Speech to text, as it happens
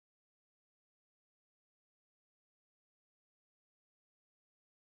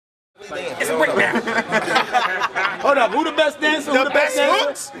It's a break now. Hold up, who the best dancer? The best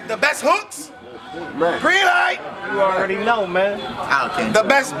hooks? The best hooks? Green light. You already know, man. Okay. The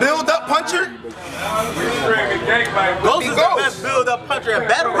best build-up puncher? Ghost is the best build-up puncher in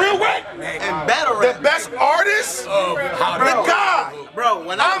battle rap. Real what? In battle rap. The best artist? The guy. Bro,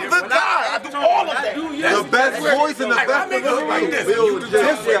 when I'm the guy. I do all of that. The best voice and the best delivery. Like this.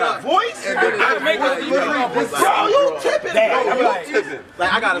 Voice? Bro, you tipping.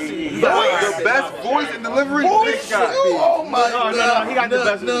 Like, I gotta see you. The best voice and delivery. Voice? Oh my God. No, he got the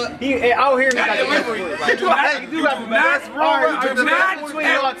best. He out here, he got the delivery. You do got the best.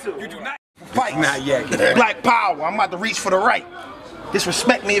 You do not. Fight. Not yet. Black power. I'm about to reach for the right.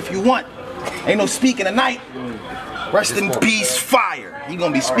 Disrespect me if you want. Ain't no speaking tonight. Rest in peace, Fire. He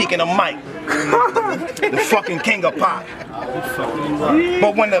gonna be speaking to Mike. The fucking king of pop.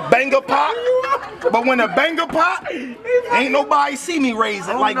 But when the banger pop, ain't nobody see me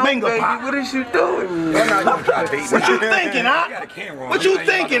raising like banger pop. What is you doing? What you thinking, huh? What you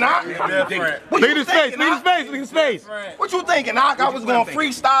thinking, huh? Look at his face, look at his face, look at his face. What you thinking, Doc? I was gonna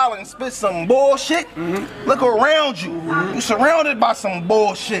freestyle and spit some bullshit? Look around you. You surrounded by some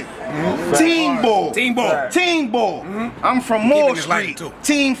bullshit. Team bull. Team ball. Team bull. I'm from Moore Street.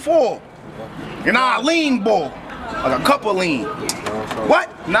 Team 4. And I lean bull. Like a couple lean. What?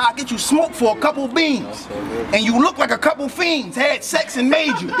 Now I get you smoked for a couple beans. And you look like a couple fiends had sex and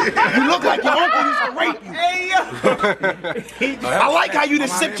made you. You look like your uncle used to rape you. I like how you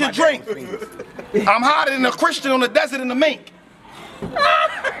just sipped your drink. I'm hotter than a Christian on the desert in the mink.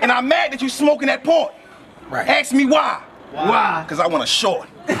 And I'm mad that you smoking that port. Right. Ask me why. Why? Because I want a short.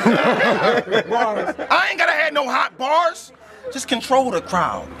 I ain't gotta have no hot bars. Just control the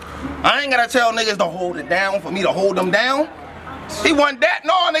crowd. I ain't gotta tell niggas to hold it down for me to hold them down. He want that?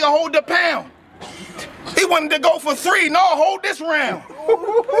 No, nigga, hold the pound. He wanted to go for 3. No, hold this round.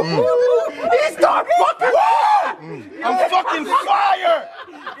 He start fucking. I'm fucking fire.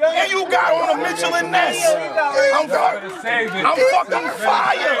 And you got on a Mitchell and Ness. I'm fucking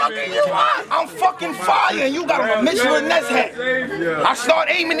fire. I'm fucking fire. And you got on a Mitchell and Ness hat. I start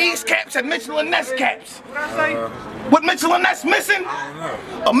aiming these caps at Mitchell and Ness caps. What Mitchell and Ness missing?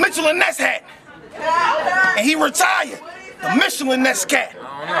 A Mitchell and Ness hat. And he retired. The Michelin Ness cat.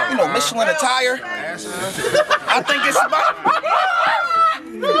 You know Michelin attire? I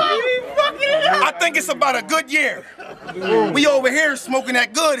think it's about a good year. We over here smoking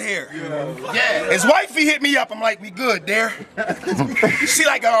that good here. Yeah. His wifey hit me up. I'm like, we good there. She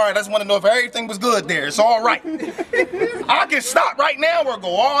like, all right, I just want to know if everything was good there. It's all right. I can stop right now or go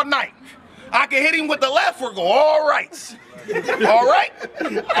all night. I can hit him with the left or go all right. All right?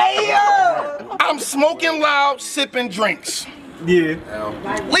 Hey, yo! I'm smoking loud, sipping drinks. Yeah.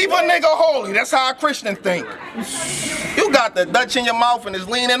 Leave a nigga holy. That's how a Christian think. You got the Dutch in your mouth and is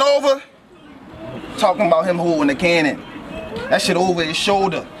leaning over. Talking about him holding the cannon. That shit over his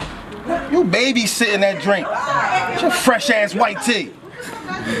shoulder. You babysitting that drink. It's your fresh ass white tee.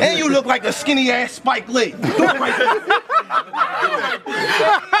 And you look like a skinny ass Spike Lee.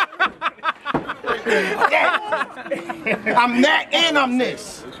 I'm that and I'm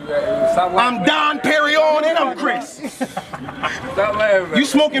this. I'm Don Perignon and I'm Chris. You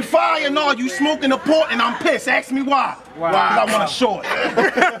smoking fire? No, you smoking a port and I'm pissed. Ask me why. Why? Because I want a short.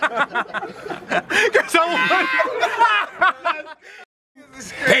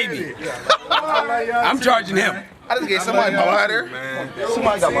 Pay me. I'm charging him. I just gave somebody my lighter.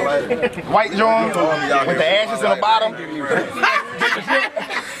 Somebody got my lighter. White John with the ashes in the bottom.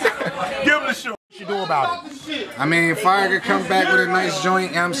 Give him the show. What you do about it? I mean, Fire could come back with a nice joint,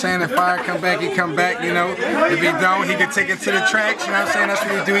 you know what I'm saying? If Fire come back, he come back, you know? If he don't, he could take it to the tracks, you know what I'm saying? That's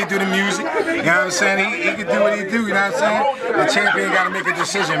what he do the music, you know what I'm saying? He could do what he do, you know what I'm saying? The champion gotta make a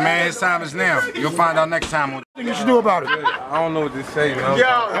decision, man. His time is now. You'll find out next time. What do you think you should do about it? I don't know what to say, man.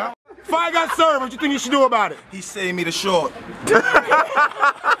 Yo, Fire got served. What you think you should do about it? He saved me the short.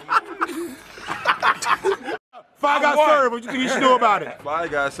 Fire got served. What you think you should do about it? Fire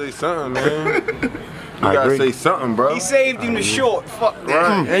gotta say something, man. You gotta say something, bro. He saved him the short. Fuck that.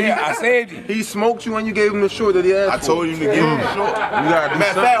 Right. And Yeah, I saved you. he smoked you and you gave him the short that he asked for. I told you to give him the short. You gotta do Matter of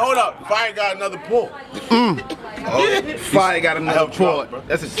something. fact, hold up. Fire got another pull. Fire got another port.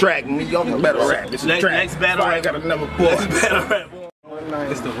 That's a track. Y'all better rap. It's a track. Next battle Fire rap. got another port. Battle rap.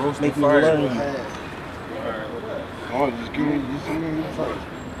 It's the roast Make me learn. Oh, just give me first.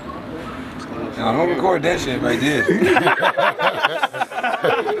 Don't record that shit right there.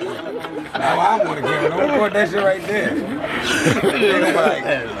 Now I want to get it. Don't record that shit right there. Like,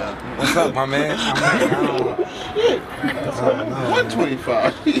 what's up, my man? I'm like,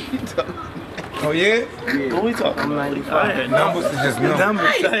 125. Oh yeah? What we talking? I'm 95. Numbers is just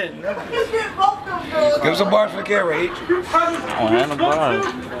numbers. Give us some bars for the camera, H. I don't have no bars.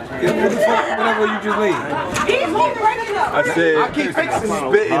 Whatever you just leave. I said,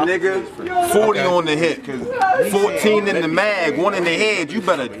 spitting, nigga. 40 on the hit, 14 in the mag, 1 in the head. You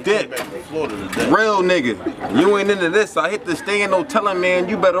better dip. Real nigga. You ain't into this. I hit the stand, no telling, man.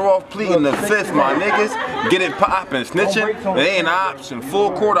 You better off pleading the fifth, my niggas. Get it poppin', snitching. It ain't an option.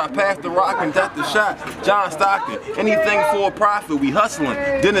 Full court, I passed the rock and death the shot. John Stockton. Anything for a profit. We hustling.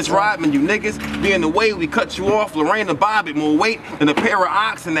 Dennis Rodman, you niggas. Be in the way, we cut you off. Lorraine Bobbitt, more weight than a pair of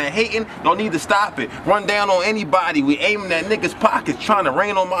oxen that hating. Don't need to stop it. Run down on anybody. We aiming at niggas' pockets, trying to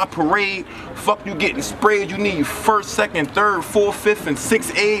rain on my parade. Fuck you getting sprayed. You need first, second, third, fourth, fifth, and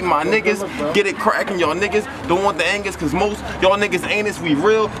sixth aid, my niggas. Get it cracking, y'all niggas. Don't want the angers, cause most y'all niggas ain't us. We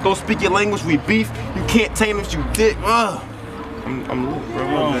real. Don't speak your language. We beef. You can't tame us. You dick. I'm lit,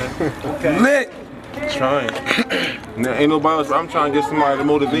 bro. Okay. Lit. Trying. Ain't nobody else. I'm trying to get somebody the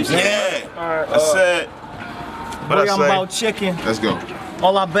motivation. Yeah. I said. What I say? I'm about chicken. Let's go.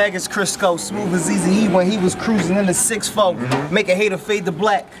 All I bag is Crisco, smooth as easy E when he was cruising in the 6'4". Make a hater fade to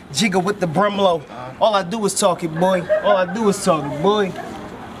black, jigger with the Brimlow. All I do is talk it, boy. All I do is talk it, boy.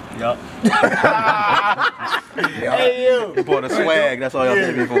 Yup. Hey, you. You bought a swag, that's all y'all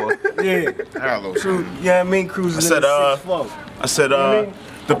paid me for. Yeah. Hello. True. Yeah, I mean, cruising in the 6'4". I said,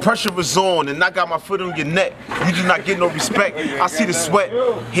 the pressure is on and I got my foot on your neck. You do not get no respect. I see the sweat.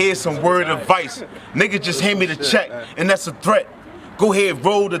 Here's some word of advice. Nigga, just hand me the check, and that's a threat. Go ahead,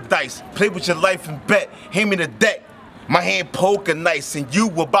 roll the dice. Play with your life and bet. Hand me the deck. My hand poker nice, and you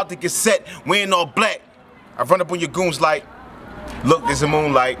about to get set wearing all black. I run up on your goons like, look, there's a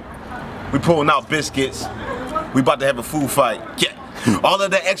moonlight. We pulling out biscuits. We about to have a food fight. Yeah. All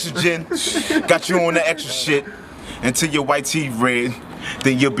of the exogen got you on the extra shit until your white tee red.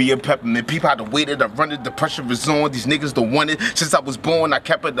 Then you'll be a peppermint. People had to wait it, I run it, the pressure is on. These niggas don't want it. Since I was born, I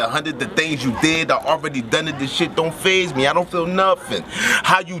kept it 100. The things you did, I already done it. This shit don't faze me, I don't feel nothing.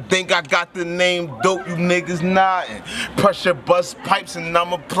 How you think I got the name dope? You niggas nodding. Pressure bust pipes and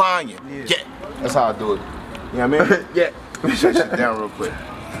I'm applying. Yeah. That's how I do it. You know what I mean? Yeah. Shut shit down real quick.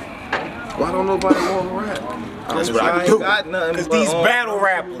 Why don't nobody want to rap? That's what I do. Because these battle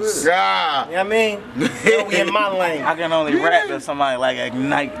rappers. Yeah. You know what I mean? They'll be in my lane. I can only rap if somebody like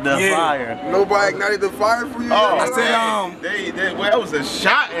ignite the fire. Nobody ignited the fire for you? Oh, I said, well, that was a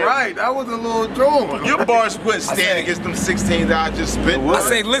shot. Right, that was a little joint. Your bars wouldn't stand against them 16 that I just spit. I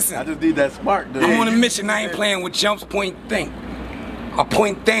say, listen. I just need that spark, dude. I'm on a mission, I ain't playing with jumps, point thing. I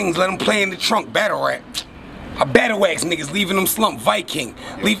point things, let them play in the trunk, battle rap. I battle wax niggas, leaving them slump. Viking,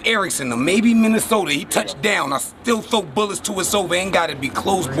 leave Erickson, them. Maybe Minnesota, he touched down. I still throw bullets to it's over, ain't gotta be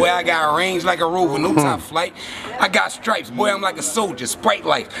close, boy. I got range like a rover, no top flight. I got stripes, boy, I'm like a soldier, Sprite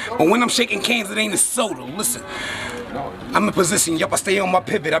life. But when I'm shaking cans, it ain't a soda. Listen, I'm in position, yup, I stay on my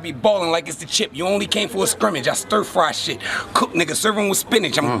pivot. I be balling like it's the chip. You only came for a scrimmage, I stir fry shit. Cook nigga, serving with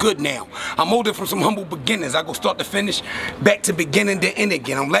spinach, I'm good now. I'm older from some humble beginners. I go start to finish, back to beginning to end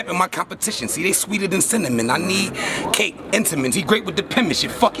again. I'm lapping my competition, see they sweeter than cinnamon. I need cake, Entenmann's, he great with the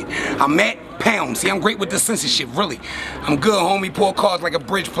penmanship, fuck it. I'm at pound, see I'm great with the censorship, really. I'm good, homie, pour cards like a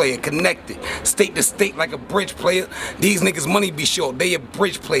bridge player, connected. State to state like a bridge player. These niggas money be short, they are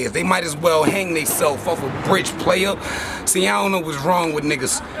bridge players. They might as well hang theyself off a bridge player. See, I don't know what's wrong with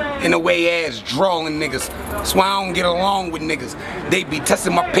niggas. In a way ass drawing niggas. That's why I don't get along with niggas. They be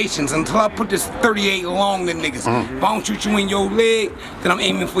testing my patience until I put this 38 along the niggas. If I don't shoot you in your leg, then I'm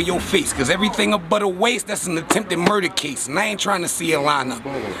aiming for your face. Cause everything but a waist, that's an attempted murder case. And I ain't trying to see a lineup.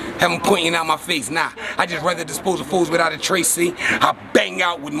 Have them pointing out my face, nah. I just rather dispose of fools without a trace, see? I bang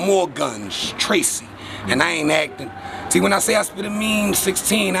out with more guns, Tracy. And I ain't acting. See, when I say I spit a mean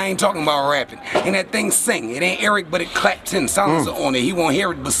 16, I ain't talking about rapping. And that thing sing. It ain't Eric, but it clapped 10 silencer on it. He won't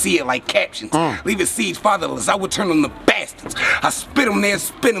hear it, but see it like captions. Leave his seeds fatherless. I would turn them to bastards. I spit them there,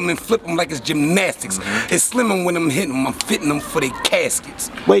 spin them, and flip them like it's gymnastics. It's slimming when I'm hitting them. I'm fitting them for their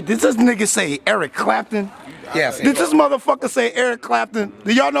caskets. Wait, did this nigga say Eric Clapton? Yes. Did this motherfucker say Eric Clapton?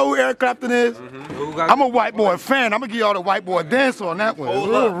 Do y'all know who Eric Clapton is? I'm a white boy fan. I'm gonna give y'all the white boy dance on that one.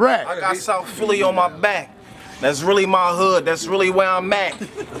 Hold up. I got South Philly on my back. That's really my hood. That's really where I'm at.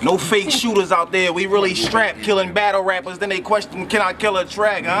 No fake shooters out there. We really strapped, killing battle rappers. Then they question, can I kill a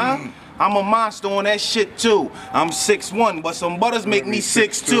track, huh? I'm a monster on that shit too. I'm 6'1", but some butters make me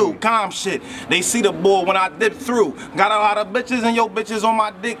 6'2". Calm shit. They see the bull when I dip through. Got a lot of bitches and your bitches on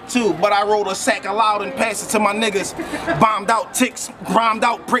my dick too. But I roll a sack aloud and pass it to my niggas. Bombed out ticks, rhymed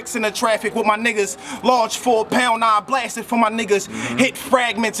out bricks in the traffic with my niggas. Large 4 pound, now I blast it for my niggas. Hit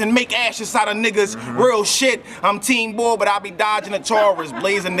fragments and make ashes out of niggas. Real shit, I'm team boy, but I be dodging the Taurus.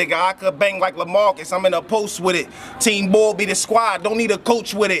 Blazing nigga, I could bang like LaMarcus, I'm in a post with it. Team boy be the squad, don't need a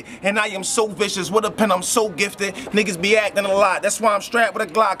coach with it. And I am so vicious, with a pen I'm so gifted. Niggas be acting a lot, that's why I'm strapped with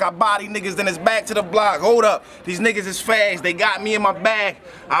a Glock. I body niggas, then it's back to the block. Hold up, these niggas is fast, they got me in my bag.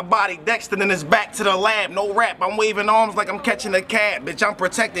 I body Dexter, then it's back to the lab. No rap, I'm waving arms like I'm catching a cat. Bitch, I'm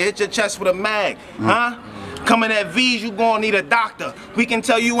protected, hit your chest with a mag. Huh? Coming at V's, you gon' need a doctor. We can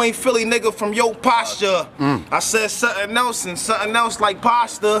tell you ain't Philly nigga from your posture. I said something else and something else like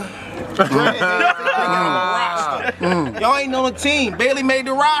pasta. Y'all ain't on the team, barely made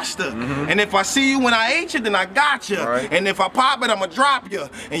the roster. And if I see you when I ate you, then I got you. And if I pop it, I'ma drop you.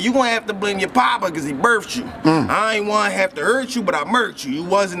 And you gonna have to blame your papa cause he birthed you. I ain't wanna have to hurt you, but I murked you. You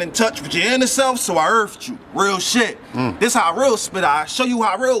wasn't in touch with your inner self, so I earthed you. Real shit. This how real spit. I show you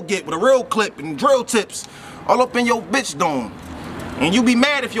how real get with a real clip and drill tips. All up in your bitch dome. And you be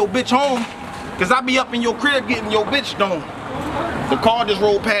mad if your bitch home, cause I be up in your crib getting your bitch dome. The car just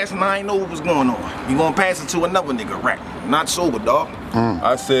rolled past and I ain't know what was going on. You gonna pass it to another nigga rack. Not sober, dog.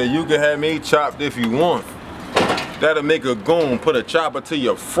 I said you can have me chopped if you want. That'll make a goon, put a chopper to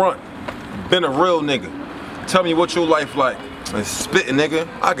your front. Been a real nigga. Tell me what your life like. And spitting, nigga.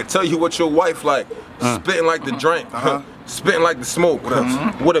 I can tell you what your wife like. Spitting like the drink. Spitting like the smoke.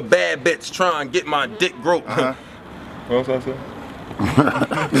 With a bad bitch trying to get my dick broke. What else I say?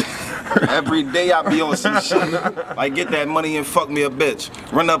 Every day I be on some shit. Like get that money and fuck me a bitch.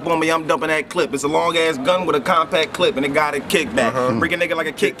 Run up on me, I'm dumping that clip. It's a long ass gun with a compact clip and it got a kickback. Break a nigga like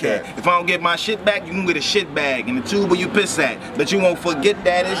a Kit Kat. If I don't get my shit back, you can get a shit bag and the tube where you piss at. But you won't forget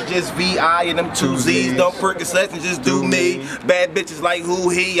that it's just VI and them 2 Z's. Don't Percocets and just do me. Bad bitches like who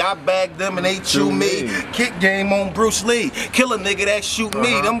he. I bag them and they chew me. Kick game on Bruce Lee. Kill a nigga that shoot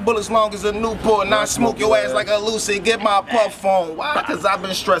me. Them bullets long as a Newport and I smoke your ass like a Lucy. Get my puff on. Why? Cause I've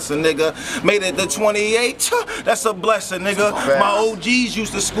been stressing, nigga. Made it to 28, that's a blessing, nigga. My OGs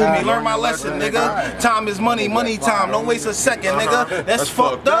used to school me, learn my lesson, nigga. Time is money, money time, don't waste a second, nigga. That's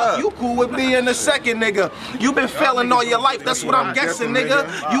fucked up, you cool with being a second, nigga. You been failing all your life, that's what I'm guessing, nigga.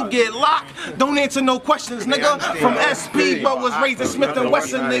 You get locked, don't answer no questions, nigga. From SP, but was raised in Smith &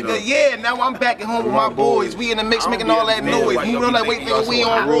 Wesson, nigga. Yeah, now I'm back at home with my boys. We in the mix making all that noise. Moving on that weight, nigga, we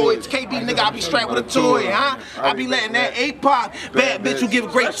on roids. KB, nigga, I be strapped with a toy, huh? I be letting that 8 pop. Bad bitch, you give a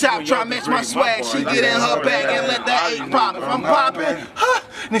great chop, try to match my swag. She get in her bag and let that 8 pop. If I'm popping,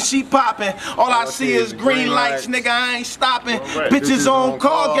 then she popping. All I see is green lights, nigga, I ain't stopping. Bitches on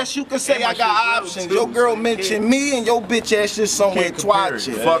call, guess you could say I got options. Your girl mentioned me and your bitch ass just somewhere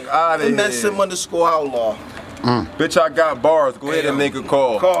twatching. Fuck out of here. Finesse_outlaw. Bitch, I got bars, go ahead and make a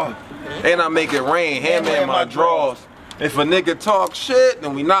call. And I make it rain, hand me in my drawers. If a nigga talk shit,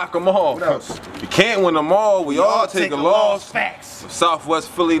 then we knock him off. You can't win them all, we all take a loss. Facts. Southwest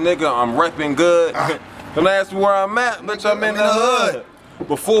Philly nigga, I'm repping good. Don't ask me where I'm at, bitch, I'm in the hood.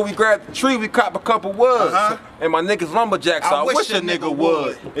 Before we grab the tree, we cop a couple woods. And my niggas lumberjacks, I wish a nigga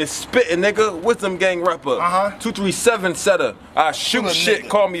would. It's spitting, nigga, Wisdom Gang rapper. 237 setter. I shoot shit,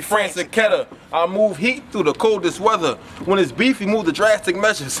 call me Francis Ketter. I move heat through the coldest weather. When it's beef, we move the drastic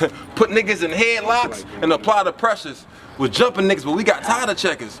measures. Put niggas in headlocks and apply the pressures. We're jumping niggas, but we got tired of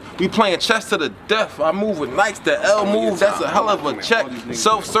checkers. We playing chess to the death. I move with Knights, the L move, that's a hell of a check.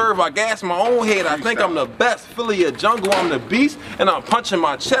 Self-serve, I gas my own head. I think I'm the best. Philly a jungle, I'm the beast, and I'm punching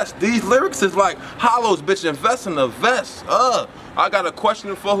my chest. These lyrics is like hollows, bitch, invest in a vest. I got a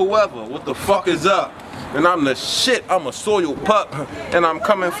question for whoever. What the fuck is up? And I'm the shit, I'm a soil pup. And I'm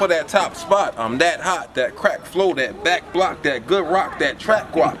coming for that top spot. I'm that hot, that crack flow, that back block, that good rock, that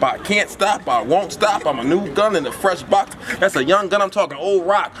track guap. I can't stop, I won't stop. I'm a new gun in a fresh box. That's a young gun, I'm talking old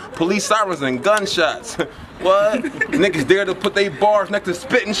rock. Police sirens and gunshots. What? Niggas dare to put they bars next to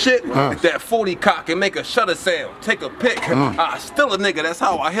spitting shit? That 40 cock and make a shutter sound. Take a pic. Still a nigga, that's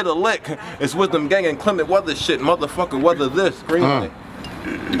how I hit a lick. It's Wisdom Gang and Clement Weather shit. Motherfucker, weather this. Green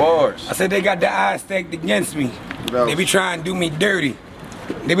bars. I said they got the eyes stacked against me. They be trying to do me dirty.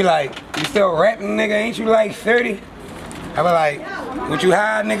 They be like, you still rapping, nigga? Ain't you like 30? I be like, what you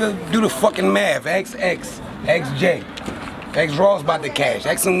high, nigga? Do the fucking math. XX, XJ. X Raw's about the cash.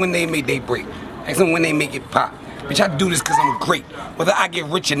 Ask them when they make they break. Ask them when they make it pop. Bitch, I do this cause I'm great, whether I get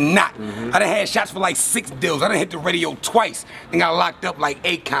rich or not. I done had shots for like 6 deals. I done hit the radio twice and got locked up like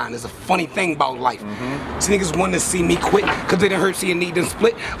Akon. There's a funny thing about life. These niggas want to see me quit cause they done heard see a need done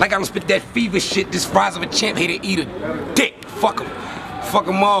split. Like I done spit that fever shit, this rise of a champ, here to eat a dick. Fuck them. Fuck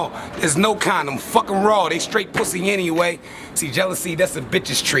them all. There's no condom. Fuck them raw. They straight pussy anyway. See, jealousy, that's a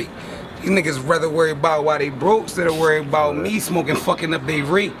bitch's treat. These niggas rather worry about why they broke instead of worry about me smoking fucking up they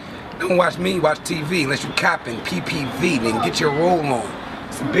re. Don't watch me, watch TV unless you copping PPV, then get your roll on.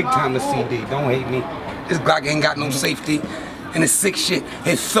 It's a big time to CD, don't hate me. This Glock ain't got no safety. And it's sick shit,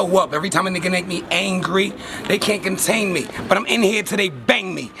 it's so up. Every time a nigga make me angry, they can't contain me. But I'm in here till they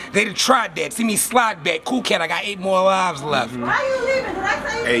bang me. They done tried that, see me slide back. Cool cat, I got 8 more lives left. Why you leaving? Did I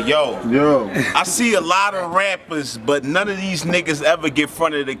tell you? Hey, yo. I see a lot of rappers, but none of these niggas ever get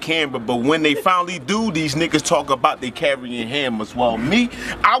front of the camera. But when they finally do, these niggas talk about they carrying hammers. Well, me,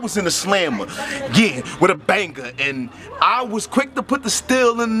 I was in a slammer, yeah, with a banger. And I was quick to put the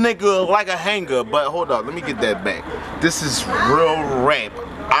steel in the nigga like a hanger. But hold up, let me get that back. This is real rap.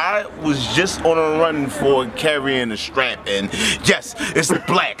 I was just on a run for carrying a strap, and yes, it's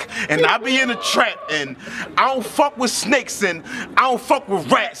black, and I be in a trap, and I don't fuck with snakes, and I don't fuck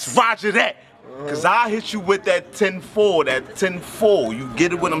with rats, roger that. Cause I hit you with that 10-4, that 10-4. You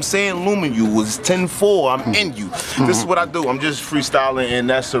get it what I'm saying? Lumen you was 10-4, I'm in you. This is what I do, I'm just freestyling and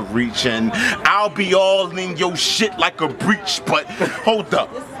that's a reach, and I'll be all in your shit like a breach, but hold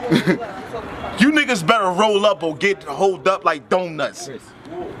up. You niggas better roll up or get hold up like donuts.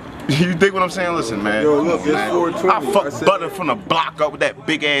 You dig what I'm saying? Listen, man. Yo, look, it's 420. I fuck butter from the block up with that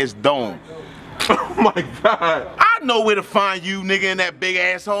big ass dome. Oh my God. I know where to find you, nigga, in that big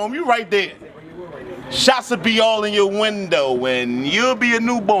ass home. You right there. Shots will be all in your window, and you'll be a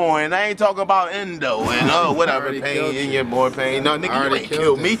newborn. I ain't talking about endo and whatever pain in your boy pain. No, nigga, you ain't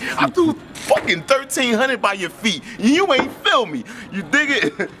killed me. I threw fucking 1,300 by your feet. You ain't feel me. You dig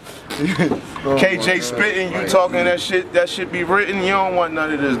it? KJ spitting, you talking that shit be written. You don't want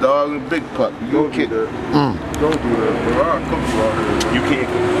none of this, dog. Big puck. You a kid. Don't do that, bro. I'll come you out here. You can't.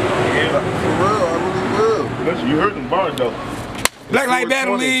 For real, I really will. Listen, you heard them bars though. Black Light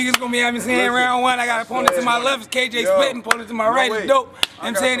Battle League, it's gonna be having saying round 1. I got opponent to my left, KJ spitting, opponent to my right is dope.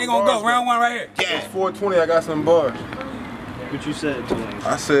 I'm saying they gonna go round 1 right here. Yeah. It's 420, I got some bars. What you said to him?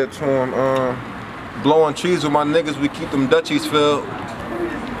 I said to him, blowing trees with my niggas, we keep them Dutchies filled.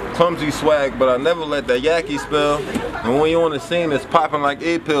 Clumsy swag, but I never let that Yaki spill. And when you on the scene, it's popping like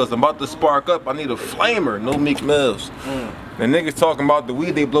A-pills. I'm about to spark up, I need a flamer, no Meek Mills. And niggas talking about the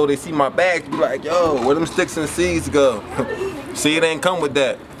weed they blow, they see my bags, be like, yo, where them sticks and seeds go? See, it ain't come with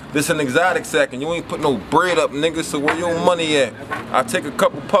that. This an exotic sack, and you ain't put no bread up, nigga, so where your money at? I take a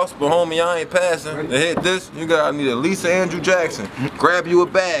couple puffs, but homie, I ain't passing. To hit this, you gotta need a Lisa Andrew Jackson. Grab you a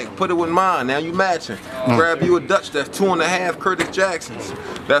bag, put it with mine, now you matching. Grab you a Dutch, that's 2.5 Curtis Jacksons.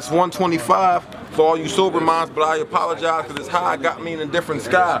 That's 125 for all you sober minds, but I apologize because it's high, got me in a different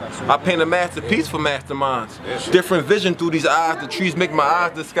sky. I paint a masterpiece for masterminds. Different vision through these eyes, the trees make my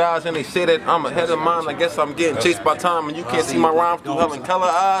eyes disguise, and they say that I'm ahead of mine. I guess I'm getting chased by time, and you can't see my rhymes through Helen Keller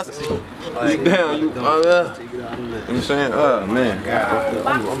eyes. You down, you, you know what I'm saying? Man.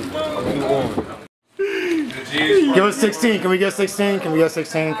 Give us 16. Can we get 16? Can we get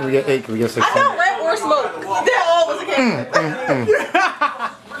 16? Can we get 8? Can we get 16? I know rap or smoke. That all was a game.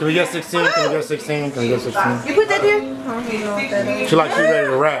 Can we get 16? Can we get 16? Can we get 16? You put that there? She like she ready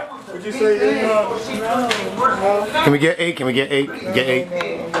to rap. What'd you say? Can we get 8? Can we get 8? Get 8.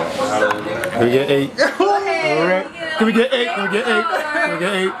 Can we get 8? Alright. Can we get 8? Can we get 8? Can we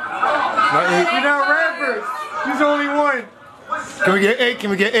get 8? Not 8. You're not rappers. There's only one. Can we get 8? Can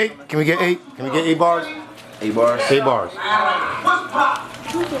we get 8? Can we get 8? Can we get 8 bars? 8 bars? 8 bars.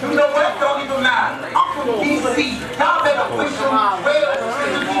 You know what? Don't even matter. I'm from DC. Y'all better push them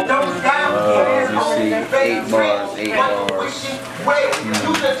You see, 8 bars, 8 bars.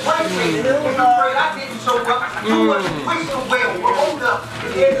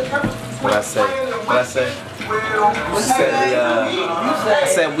 What I say? What I say? I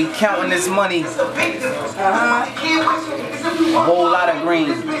said we counting this money. A whole lot of green.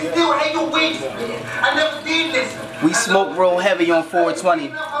 We smoke real heavy on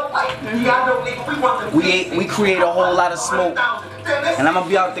 420. We create a whole lot of smoke. And I'm gonna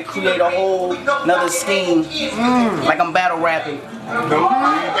be out to create a whole another scheme. Like I'm battle rapping.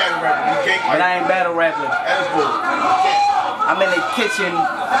 But I ain't battle rapping. I'm in the kitchen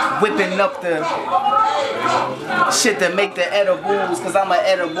whipping up the shit that make the edibles, cause I'm an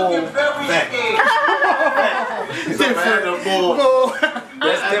edible.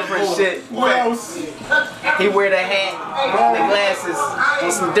 That's different. different shit. He wear the hat, the glasses,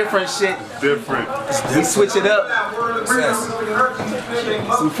 on some different shit. Different. We switch it up.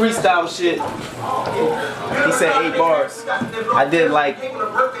 Some freestyle shit. He said 8 bars. I did like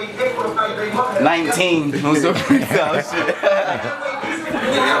 19 on some freestyle shit.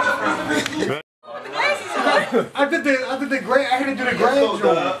 I did the great. I had to do the grab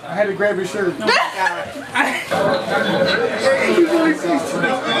joint. I had to grab his shirt. Oh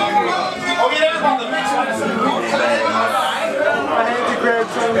yeah, that's about the mix. I had to grab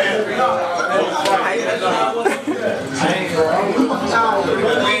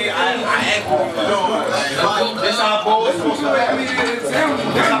This our boys. This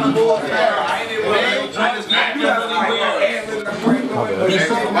our boys.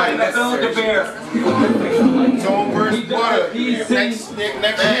 Tone versus Butter. Next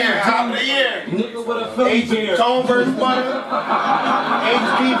year, top of the year. Tone versus Butter.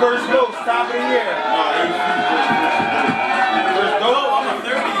 HP versus Ghost, top of the year. Versus Ghost, I'm a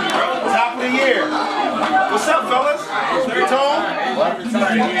 30, bro. Top of the year. What's up, fellas? Tone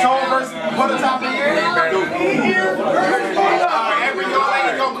versus Butter, top of the year. Every y'all ain't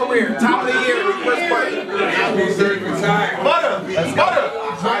in your career. Top of the year, versus Butter. Butter.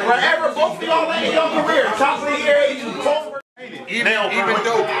 Wherever both of y'all ain't in your career. Top of the year, Now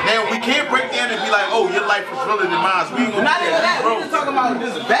we can't break down and be like, oh, your life was realer than mine. We ain't gonna Not even that, we're just talking about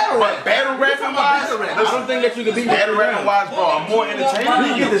this battle rap. Battle rapping wise, There's something that you can beat. battle rapping wise, bro, I'm more entertaining You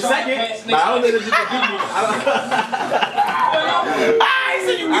than get you. the second, but I don't think that you can beat me.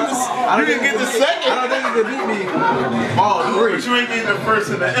 You didn't get the second. I don't think you can beat me. All three. But you ain't getting the first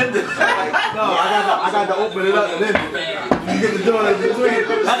and the end. No, I got to open it up and then you get the door in between.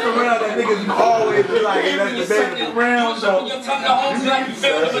 That's the round that niggas always be like, hey, that's the best round. So.